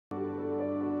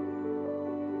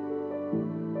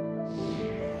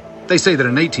They say that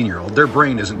an 18-year-old, their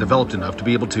brain isn't developed enough to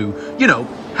be able to,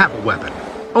 have a weapon,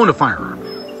 own a firearm.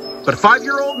 But a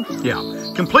 5-year-old,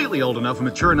 yeah, completely old enough and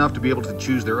mature enough to be able to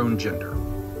choose their own gender.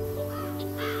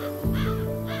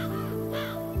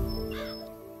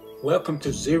 Welcome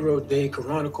to Zero-Days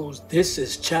Chronicles. This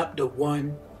is Chapter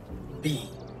 1B.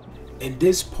 In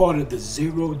this part of the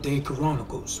Zero-Days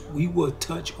Chronicles, we will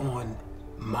touch on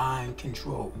mind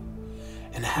control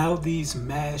and how these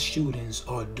mass shootings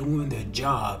are doing their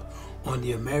job on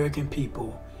the American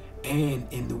people and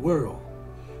in the world.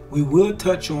 We will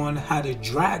touch on how the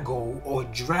Drago or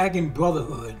Dragon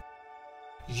Brotherhood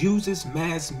uses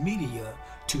mass media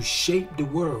to shape the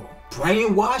world,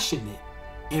 brainwashing it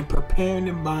and preparing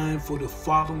the mind for the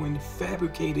following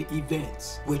fabricated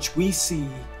events, which we see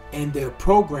in their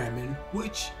programming,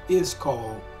 which is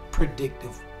called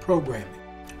predictive programming.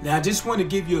 Now, I just want to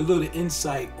give you a little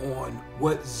insight on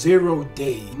what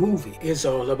Zero-Days movie is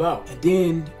all about. And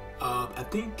then I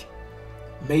think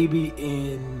maybe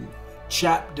in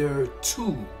Chapter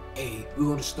 2A, we're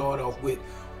going to start off with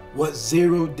what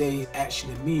Zero-Days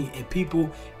actually mean. And people,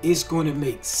 it's going to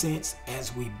make sense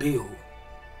as we build.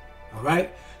 All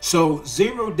right. So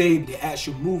Zero-Days, the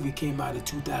actual movie, came out in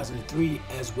 2003,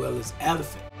 as well as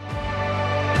Elephant.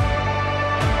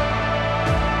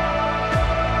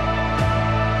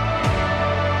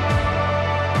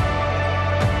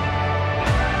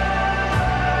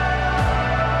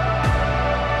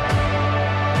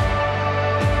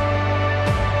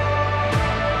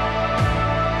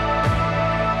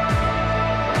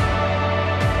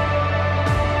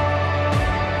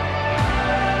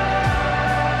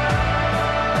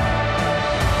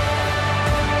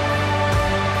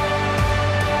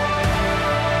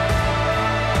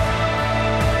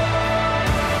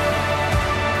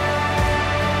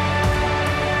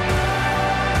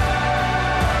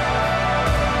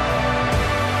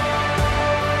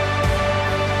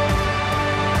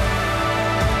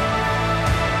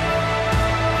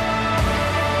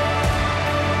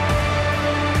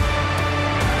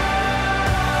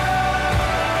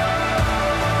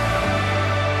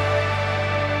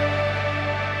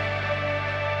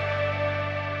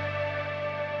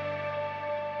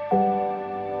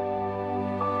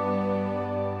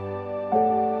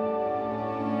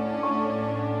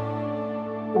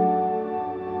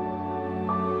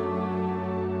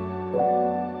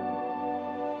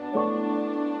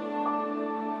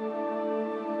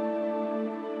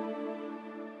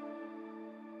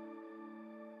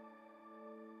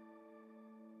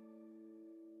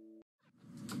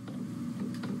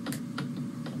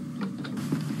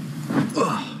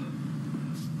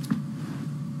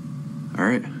 All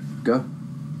right, go.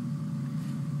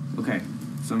 Okay,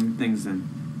 some things then.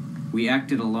 We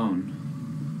acted alone.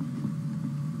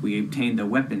 We obtained the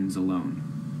weapons alone.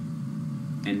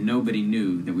 And nobody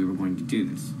knew that we were going to do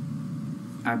this.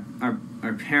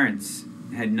 Our parents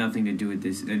had nothing to do with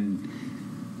this, and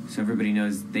so everybody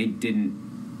knows they didn't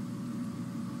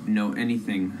know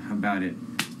anything about it.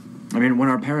 I mean, when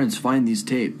our parents find these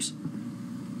tapes,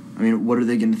 what are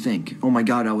they going to think? Oh my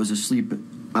God, I was asleep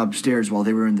upstairs while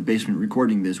they were in the basement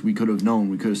recording this. We could have known.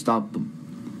 We could have stopped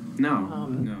them.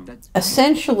 No.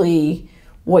 Essentially,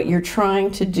 what you're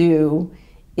trying to do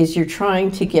is you're trying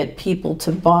to get people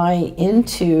to buy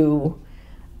into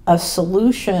a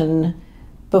solution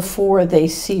before they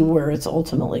see where it's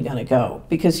ultimately going to go.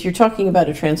 Because you're talking about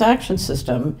a transaction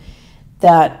system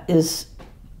that is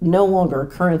no longer a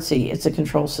currency, it's a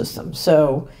control system.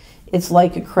 So it's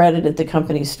like a credit at the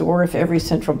company store. If every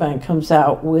central bank comes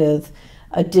out with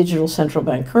a digital central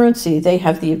bank currency, they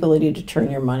have the ability to turn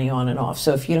your money on and off.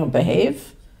 So if you don't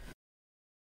behave,